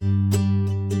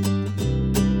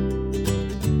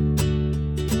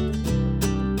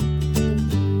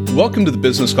Welcome to the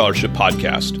Business Scholarship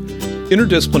Podcast,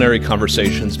 interdisciplinary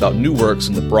conversations about new works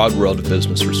in the broad world of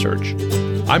business research.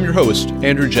 I'm your host,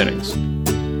 Andrew Jennings.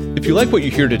 If you like what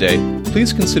you hear today,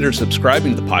 please consider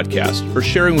subscribing to the podcast or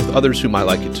sharing with others who might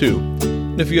like it too.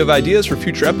 And if you have ideas for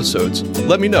future episodes,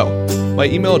 let me know. My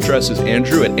email address is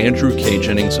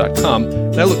andrew@andrewkjennings.com,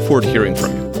 and I look forward to hearing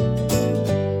from you.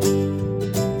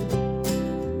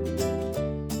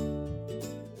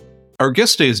 Our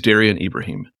guest today is Darian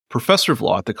Ibrahim, professor of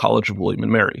law at the College of William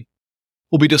 & Mary.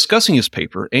 We'll be discussing his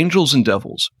paper, Angels and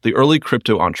Devils, the Early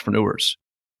Crypto Entrepreneurs.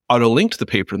 I'll link to the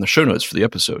paper in the show notes for the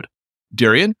episode.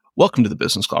 Darian, welcome to the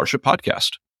Business Scholarship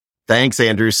Podcast. Thanks,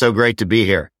 Andrew. So great to be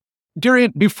here.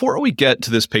 Darian, before we get to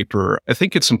this paper, I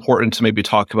think it's important to maybe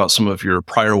talk about some of your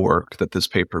prior work that this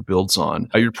paper builds on.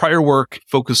 Your prior work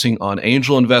focusing on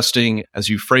angel investing, as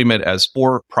you frame it as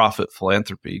for-profit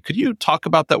philanthropy. Could you talk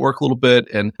about that work a little bit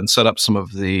and set up some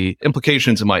of the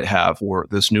implications it might have for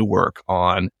this new work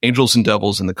on angels and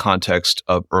devils in the context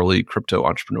of early crypto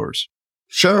entrepreneurs?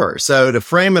 Sure. So to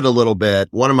frame it a little bit,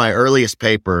 one of my earliest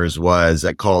papers was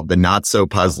called The Not So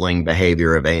Puzzling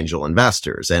Behavior of Angel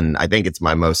Investors. And I think it's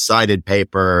my most cited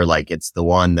paper. It's the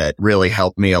one that really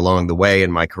helped me along the way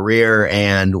in my career.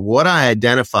 And what I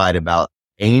identified about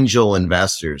angel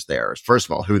investors there is, first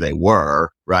of all, who they were,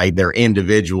 right? They're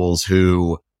individuals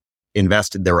who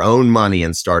invested their own money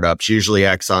in startups, usually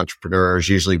ex-entrepreneurs,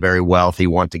 usually very wealthy,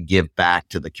 want to give back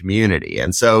to the community.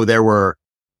 And so there were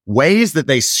ways that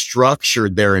they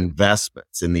structured their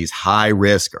investments in these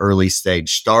high-risk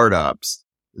early-stage startups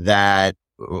that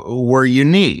were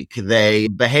unique. They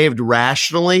behaved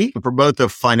rationally from both a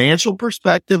financial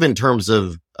perspective in terms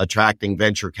of attracting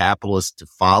venture capitalists to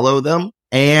follow them,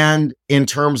 and in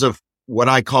terms of what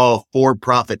I call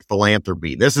for-profit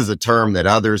philanthropy. This is a term that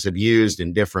others have used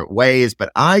in different ways,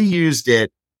 but I used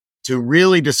it to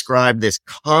really describe this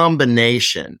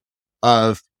combination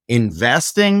of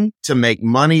investing to make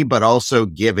money, but also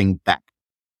giving back.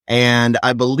 And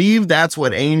I believe that's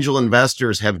what angel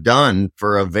investors have done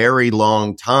for a very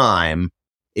long time,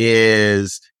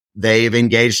 is they've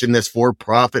engaged in this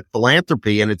for-profit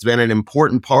philanthropy, and it's been an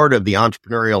important part of the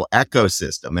entrepreneurial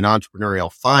ecosystem and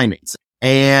entrepreneurial finance.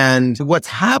 And what's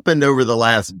happened over the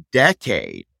last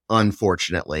decade,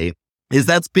 unfortunately, is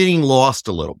that's being lost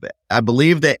a little bit. I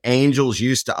believe that angels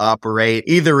used to operate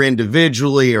either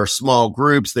individually or small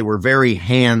groups. They were very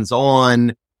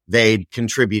hands-on. They'd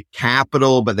contribute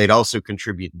capital, but they'd also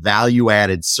contribute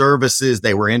value-added services.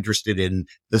 They were interested in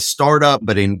the startup,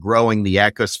 but in growing the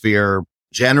ecosphere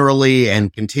generally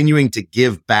and continuing to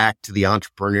give back to the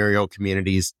entrepreneurial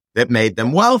communities that made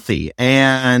them wealthy.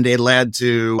 And it led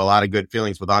to a lot of good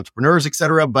feelings with entrepreneurs, et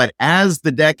cetera. But as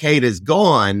the decade has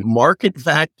gone, market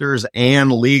factors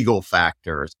and legal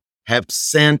factors have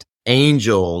sent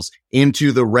angels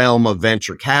into the realm of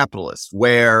venture capitalists,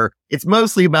 where it's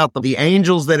mostly about the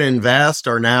angels that invest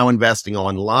are now investing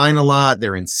online a lot.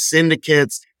 They're in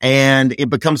syndicates, and it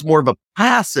becomes more of a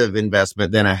passive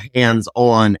investment than a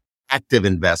hands-on active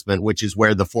investment, which is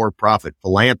where the for-profit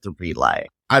philanthropy lay.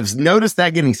 I've noticed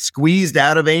that getting squeezed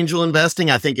out of angel investing.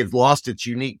 I think it's lost its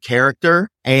unique character,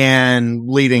 and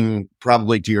leading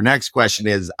probably to your next question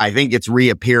is, I think it's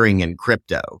reappearing in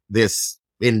crypto. This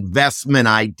investment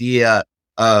idea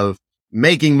of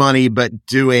making money, but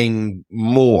doing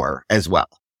more as well.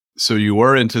 So you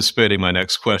were anticipating my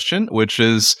next question, which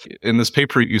is, in this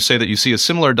paper, you say that you see a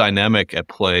similar dynamic at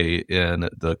play in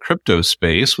the crypto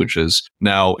space, which is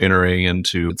now entering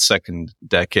into its second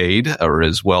decade, or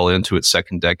is well into its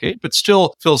second decade, but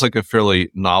still feels like a fairly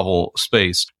novel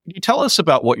space. Can you tell us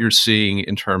about what you're seeing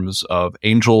in terms of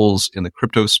angels in the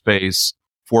crypto space,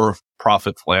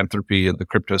 for-profit philanthropy in the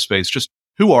crypto space? Just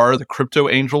who are the crypto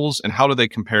angels, and how do they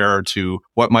compare to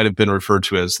what might have been referred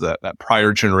to as that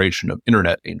prior generation of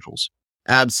internet angels?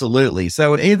 Absolutely.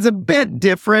 So it's a bit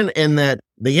different in that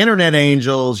the internet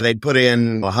angels, they'd put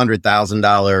in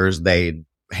 $100,000, they'd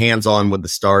hands-on with the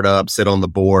startup, sit on the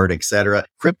board, et cetera.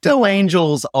 Crypto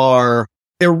angels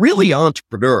they're really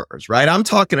entrepreneurs, right? I'm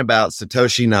talking about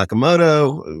Satoshi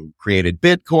Nakamoto, who created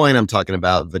Bitcoin. I'm talking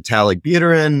about Vitalik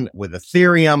Buterin with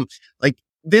Ethereum.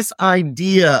 This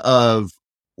idea of,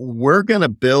 we're going to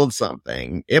build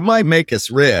something. It might make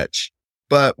us rich,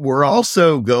 but we're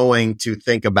also going to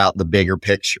think about the bigger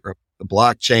picture, the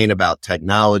blockchain, about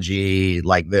technology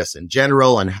like this in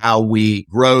general, and how we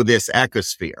grow this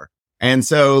ecosphere. And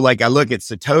so I look at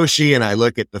Satoshi and I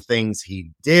look at the things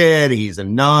he did. He's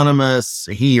anonymous,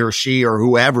 he or she or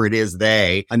whoever it is,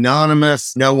 they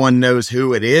anonymous. No one knows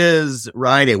who it is,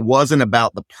 right? It wasn't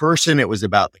about the person. It was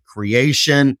about the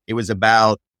creation. It was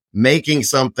about making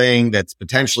something that's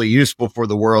potentially useful for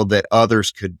the world that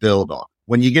others could build on.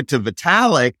 when you get to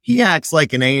Vitalik, he acts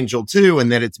like an angel too,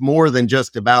 and that it's more than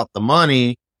just about the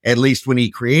money. At least when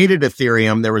he created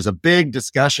Ethereum, there was a big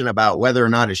discussion about whether or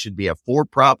not it should be a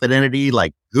for-profit entity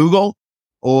like Google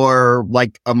or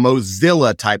like a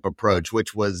Mozilla type approach,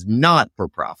 which was not for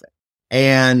profit.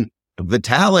 And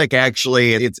Vitalik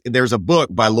actually, there's a book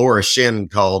by Laura Shin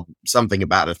called something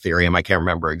about Ethereum. I can't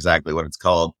remember exactly what it's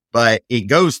called, but it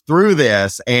goes through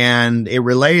this and it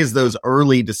relays those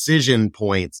early decision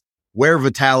points where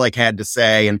Vitalik had to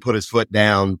say and put his foot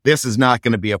down, this is not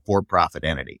going to be a for-profit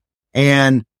entity.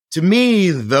 And to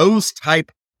me, those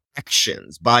type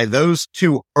actions by those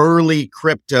two early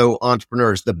crypto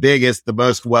entrepreneurs, the biggest, the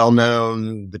most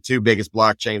well-known, the two biggest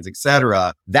blockchains, et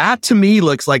cetera, that to me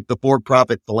looks like the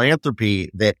for-profit philanthropy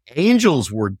that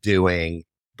angels were doing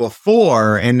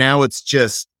before. And now it's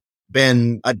just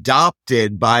been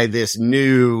adopted by this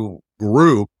new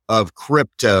group of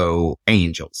crypto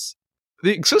angels.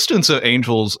 The existence of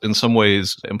angels in some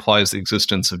ways implies the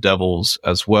existence of devils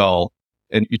as well.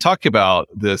 And you talk about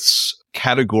this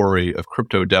category of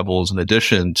crypto devils in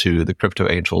addition to the crypto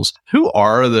angels. Who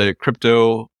are the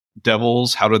crypto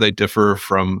devils? How do they differ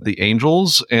from the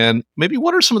angels? And maybe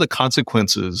what are some of the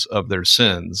consequences of their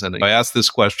sins? And I asked this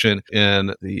question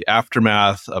in the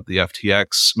aftermath of the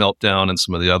FTX meltdown and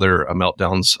some of the other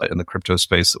meltdowns in the crypto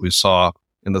space that we saw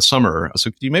in the summer. So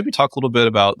could you maybe talk a little bit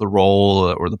about the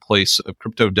role or the place of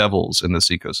crypto devils in this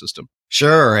ecosystem?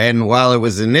 Sure. And while it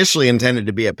was initially intended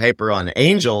to be a paper on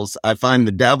angels, I find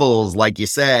the devils, like you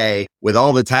say, with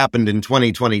all that's happened in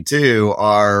 2022,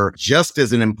 are just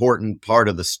as an important part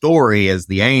of the story as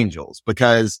the angels.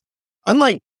 Because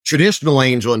unlike traditional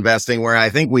angel investing, where I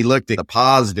think we looked at the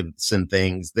positives and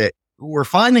things, that we're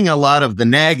finding a lot of the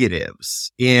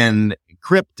negatives in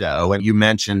crypto. And you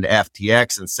mentioned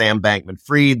FTX and Sam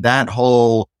Bankman-Fried. That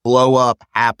whole blow up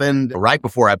happened right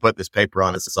before I put this paper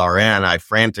on SSRN. I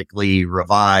frantically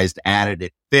revised, added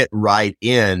it, fit right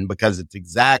in because it's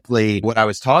exactly what I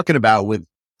was talking about with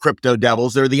crypto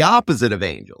devils. They're the opposite of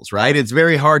angels, right? It's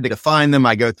very hard to define them.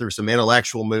 I go through some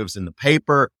intellectual moves in the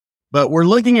paper, but we're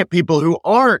looking at people who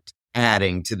aren't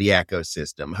adding to the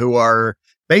ecosystem, who are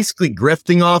basically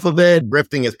grifting off of it.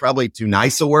 Grifting is probably too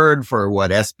nice a word for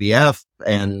what SBF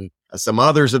and some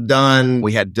others have done.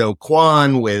 We had Do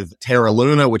Kwon with Terra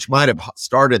Luna, which might have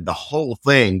started the whole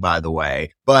thing, by the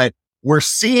way. But we're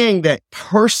seeing that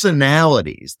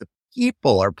personalities, the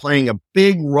people are playing a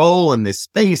big role in this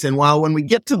space. And while when we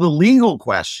get to the legal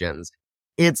questions,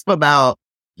 it's about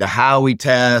the Howey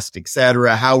test, et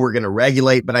cetera, how we're going to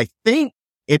regulate. But I think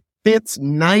it fits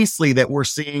nicely that we're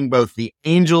seeing both the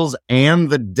angels and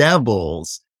the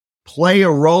devils play a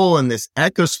role in this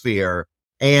ecosphere.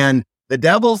 And the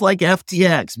devils like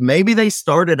FTX, maybe they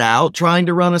started out trying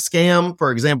to run a scam.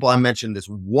 For example, I mentioned this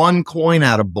one coin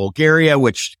out of Bulgaria,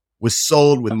 which was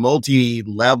sold with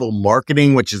multi-level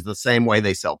marketing, which is the same way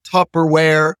they sell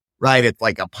Tupperware, right? It's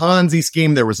like a Ponzi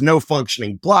scheme. There was no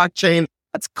functioning blockchain.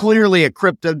 That's clearly a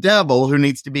crypto devil who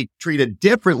needs to be treated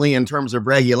differently in terms of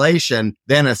regulation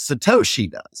than a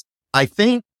Satoshi does. I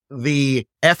think the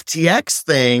FTX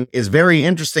thing is very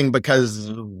interesting because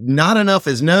not enough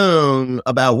is known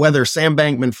about whether Sam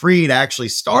Bankman-Fried actually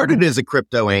started as a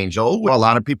crypto angel. A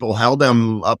lot of people held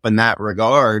him up in that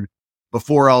regard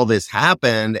before all this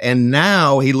happened. And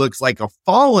now he looks like a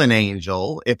fallen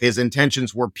angel if his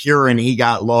intentions were pure and he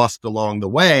got lost along the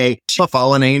way. A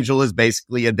fallen angel is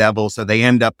basically a devil, so they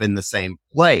end up in the same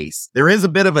place. There is a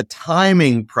bit of a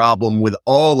timing problem with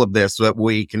all of this that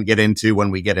we can get into when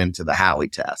we get into the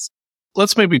Howey test.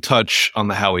 Let's maybe touch on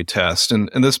the Howey test. And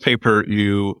in this paper,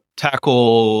 you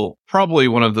tackle probably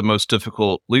one of the most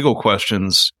difficult legal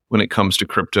questions when it comes to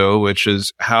crypto, which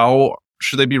is how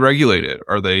should they be regulated?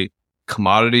 Are they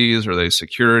commodities? Are they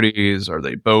securities? Are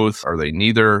they both? Are they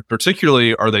neither?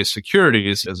 Particularly, are they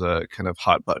securities is a kind of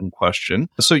hot button question.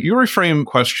 So you reframe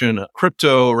question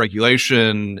crypto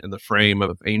regulation in the frame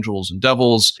of angels and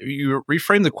devils. You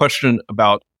reframe the question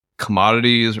about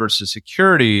commodities versus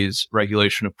securities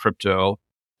regulation of crypto.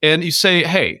 And you say,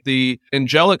 hey, the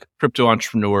angelic crypto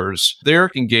entrepreneurs,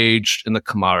 they're engaged in the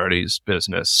commodities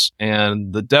business.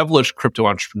 And the devilish crypto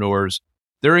entrepreneurs,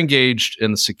 they're engaged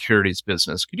in the securities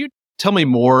business. Could you tell me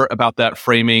more about that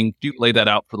framing? Do you lay that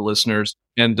out for the listeners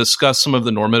and discuss some of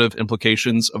the normative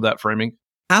implications of that framing?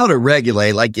 How to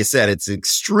regulate, like you said, it's an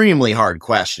extremely hard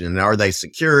question. Are they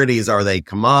securities? Are they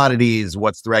commodities?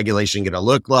 What's the regulation going to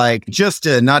look like? Just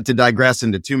to not to digress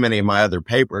into too many of my other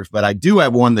papers, but I do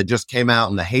have one that just came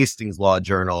out in the Hastings Law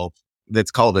Journal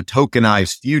that's called A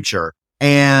Tokenized Future.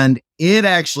 And it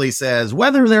actually says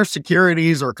whether they're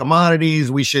securities or commodities,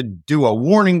 we should do a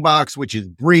warning box, which is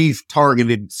brief,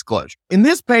 targeted disclosure. In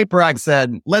this paper, I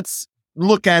said, let's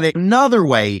look at it another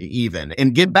way even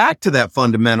and get back to that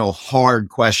fundamental hard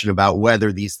question about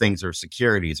whether these things are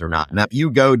securities or not. Now, if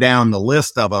you go down the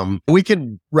list of them,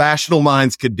 rational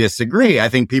minds could disagree. I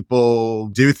think people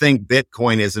do think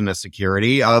Bitcoin isn't a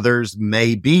security. Others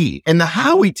may be. And the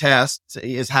Howey test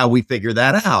is how we figure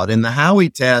that out. And the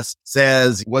Howey test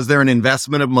says, was there an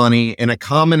investment of money in a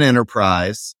common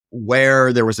enterprise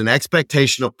where there was an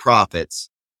expectation of profits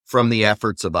from the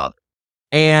efforts of others?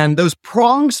 And those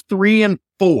prongs 3 and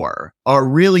 4 are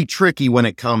really tricky when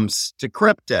it comes to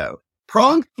crypto.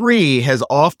 Prong 3 has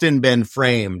often been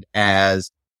framed as,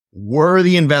 were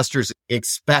the investors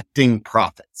expecting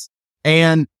profits?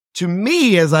 And to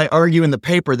me, as I argue in the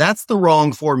paper, that's the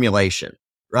wrong formulation,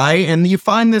 right? And you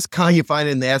find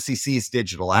in the SEC's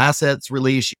digital assets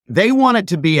release. They want it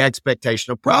to be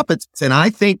expectation of profits. And I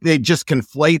think they just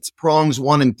conflates prongs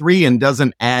 1 and 3 and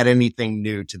doesn't add anything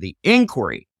new to the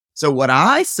inquiry. So what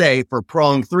I say for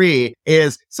prong 3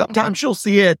 is sometimes you'll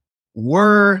see it,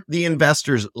 were the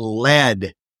investors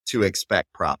led to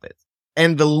expect profits?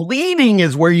 And the leading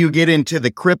is where you get into the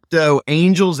crypto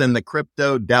angels and the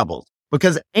crypto devils,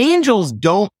 because angels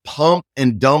don't pump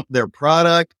and dump their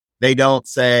product. They don't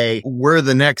say, we're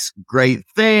the next great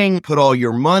thing, put all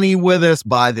your money with us,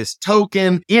 buy this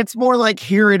token. It's more like,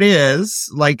 here it is.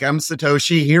 Like, I'm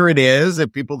Satoshi, here it is.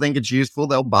 If people think it's useful,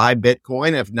 they'll buy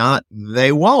Bitcoin. If not,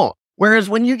 they won't. Whereas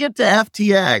when you get to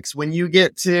FTX, when you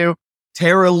get to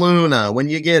Terra Luna, when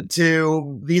you get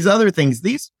to these other things,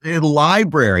 these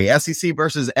library, SEC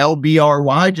versus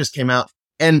LBRY just came out.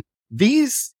 And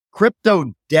these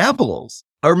crypto devils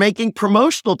are making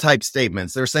promotional type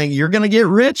statements. They're saying you're going to get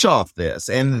rich off this.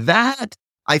 And that,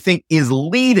 I think, is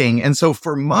leading. And so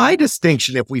for my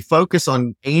distinction, if we focus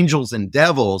on angels and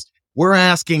devils, we're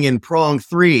asking in prong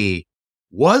 3,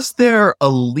 was there a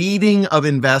leading of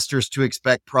investors to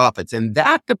expect profits? And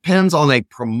that depends on a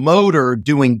promoter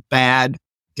doing bad,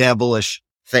 devilish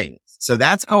things. So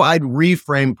that's how I'd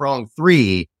reframe prong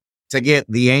 3 to get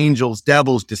the angels,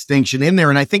 devils distinction in there.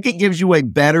 And I think it gives you a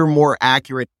better, more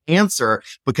accurate answer,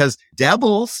 because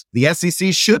devils, the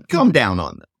SEC should come down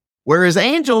on them. Whereas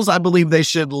angels, I believe they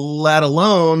should let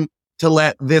alone to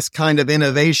let this kind of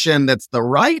innovation that's the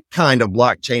right kind of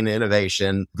blockchain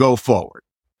innovation go forward.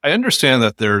 I understand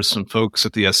that there's some folks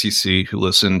at the SEC who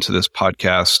listen to this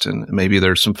podcast, and maybe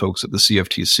there's some folks at the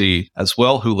CFTC as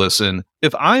well who listen.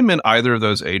 If I'm in either of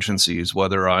those agencies,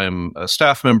 whether I'm a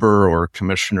staff member or a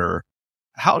commissioner,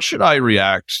 how should I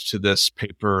react to this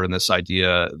paper and this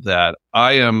idea that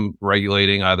I am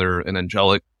regulating either an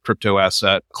angelic crypto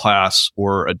asset class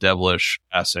or a devilish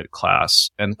asset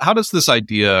class? And how does this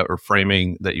idea or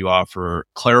framing that you offer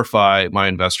clarify my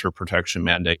investor protection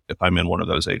mandate if I'm in one of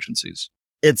those agencies?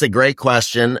 It's a great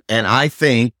question. And I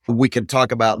think we could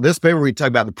talk about this paper. We talk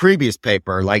about the previous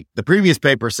paper. Like, the previous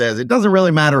paper says, it doesn't really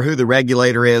matter who the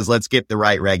regulator is. Let's get the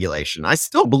right regulation. I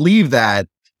still believe that,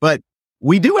 but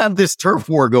we do have this turf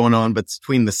war going on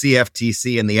between the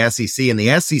CFTC and the SEC. And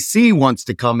the SEC wants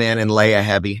to come in and lay a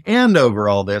heavy hand over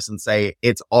all this and say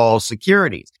it's all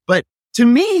securities. But to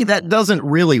me, that doesn't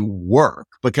really work,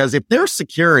 because if they're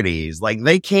securities, like,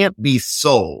 they can't be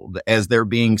sold as they're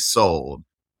being sold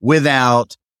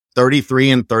without 33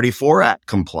 and 34 Act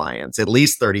compliance, at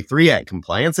least 33 Act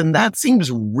compliance. And that seems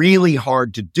really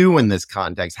hard to do in this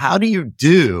context. How do you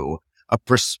do a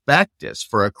prospectus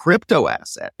for a crypto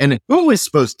asset? And who is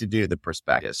supposed to do the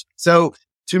prospectus? So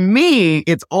to me,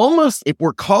 it's almost, if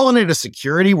we're calling it a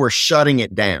security, we're shutting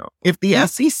it down. If the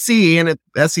SEC and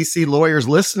SEC lawyers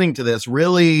listening to this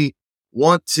really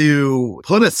want to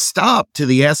put a stop to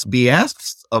the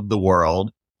SBS of the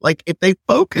world, like, if they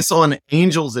focus on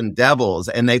angels and devils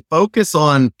and they focus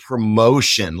on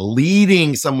promotion,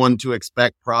 leading someone to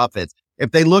expect profits, if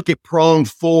they look at prong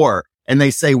 4 and they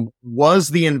say, was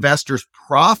the investor's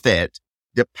profit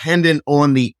dependent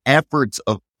on the efforts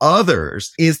of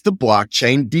others? Is the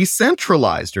blockchain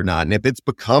decentralized or not? And if it's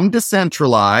become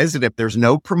decentralized and if there's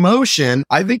no promotion,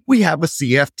 I think we have a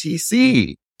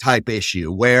CFTC type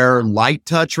issue where light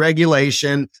touch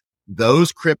regulation,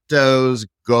 those cryptos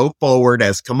go forward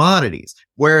as commodities.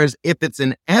 Whereas if it's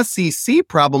an SEC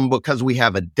problem because we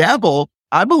have a devil,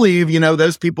 I believe,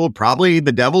 those people, probably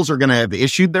the devils are going to have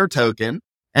issued their token.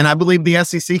 And I believe the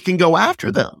SEC can go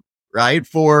after them, right?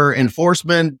 For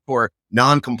enforcement, for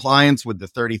non-compliance with the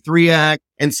 33 Act.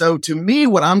 And so to me,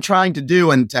 what I'm trying to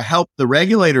do, and to help the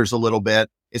regulators a little bit,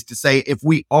 is to say, if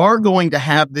we are going to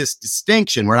have this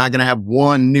distinction, we're not going to have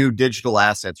one new digital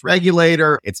assets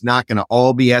regulator. It's not going to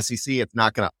all be SEC. It's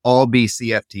not going to all be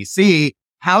CFTC.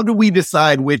 How do we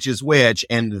decide which is which?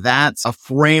 And that's a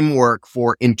framework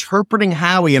for interpreting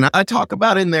Howey. And I talk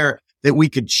about in there that we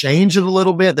could change it a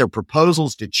little bit. Their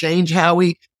proposals to change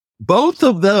Howey, both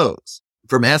of those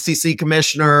from SEC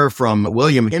Commissioner, from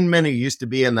William Hinman, who used to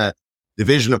be in the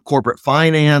Division of Corporate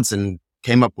Finance and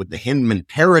came up with the Hinman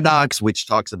paradox, which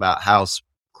talks about how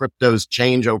cryptos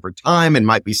change over time and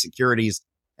might be securities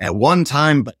at one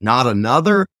time, but not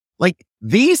another. Like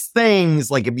these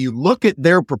things, like if you look at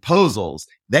their proposals,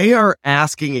 they are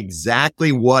asking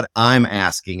exactly what I'm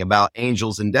asking about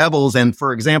angels and devils. And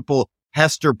for example,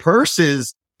 Hester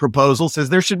Peirce's proposal says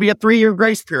there should be a 3-year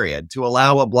grace period to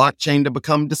allow a blockchain to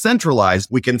become decentralized.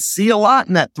 We can see a lot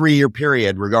in that 3-year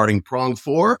period regarding prong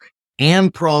 4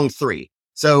 and prong 3.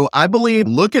 So I believe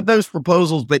look at those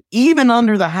proposals, but even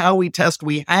under the Howey test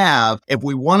we have, if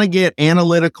we want to get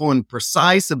analytical and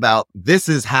precise about this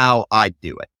is how I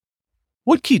do it.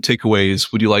 What key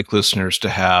takeaways would you like listeners to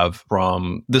have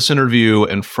from this interview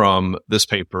and from this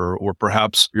paper, or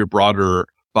perhaps your broader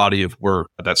body of work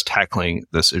that's tackling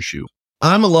this issue?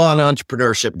 I'm a law and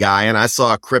entrepreneurship guy, and I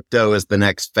saw crypto as the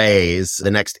next phase, the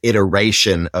next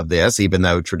iteration of this, even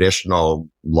though traditional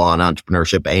law and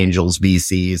entrepreneurship, angels,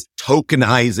 VCs,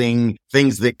 tokenizing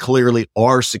things that clearly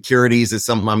are securities is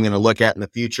something I'm going to look at in the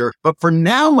future. But for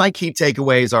now, my key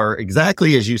takeaways are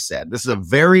exactly as you said. This is a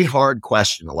very hard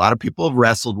question. A lot of people have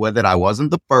wrestled with it. I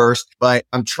wasn't the first, but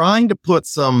I'm trying to put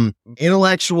some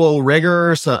intellectual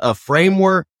rigor, a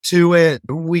framework to it.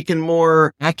 We can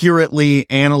more accurately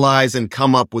analyze and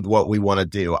come up with what we want to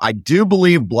do. I do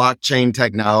believe blockchain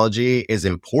technology is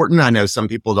important. I know some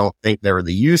people don't think there are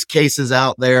the use cases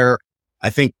out there. I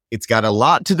think it's got a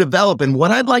lot to develop. And what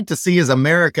I'd like to see is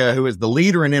America, who is the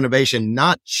leader in innovation,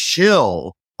 not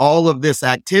chill all of this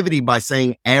activity by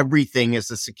saying everything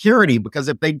is a security. Because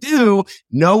if they do,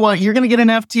 you're going to get an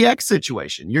FTX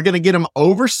situation. You're going to get them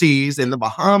overseas in the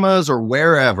Bahamas or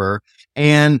wherever.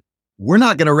 And we're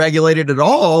not going to regulate it at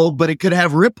all, but it could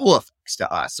have ripple effects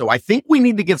to us. So I think we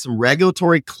need to get some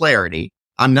regulatory clarity.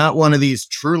 I'm not one of these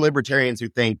true libertarians who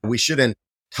think we shouldn't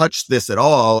touch this at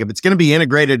all. If it's going to be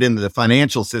integrated into the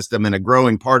financial system and a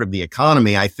growing part of the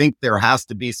economy, I think there has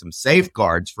to be some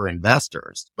safeguards for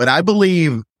investors. But I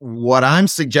believe what I'm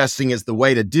suggesting is the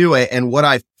way to do it. And what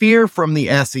I fear from the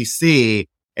SEC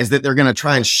is that they're going to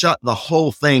try and shut the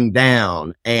whole thing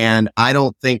down. And I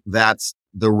don't think that's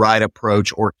the right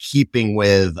approach or keeping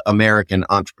with American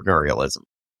entrepreneurialism.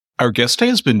 Our guest today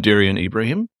has been Darian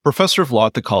Ibrahim, professor of law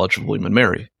at the College of William &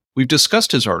 Mary. We've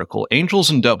discussed his article, Angels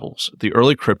and Devils, the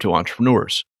Early Crypto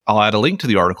Entrepreneurs. I'll add a link to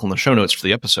the article in the show notes for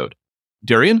the episode.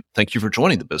 Darian, thank you for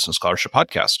joining the Business Scholarship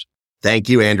Podcast. Thank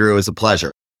you, Andrew. It was a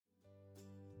pleasure.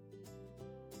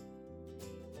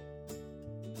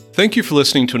 Thank you for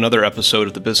listening to another episode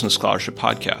of the Business Scholarship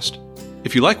Podcast.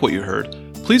 If you like what you heard,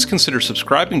 please consider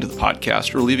subscribing to the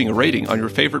podcast or leaving a rating on your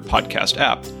favorite podcast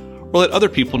app, or let other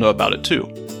people know about it too.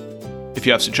 If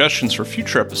you have suggestions for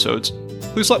future episodes,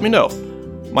 please let me know.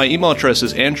 My email address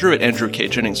is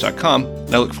andrew@andrewkjennings.com,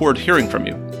 and I look forward to hearing from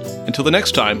you. Until the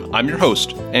next time, I'm your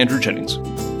host, Andrew Jennings.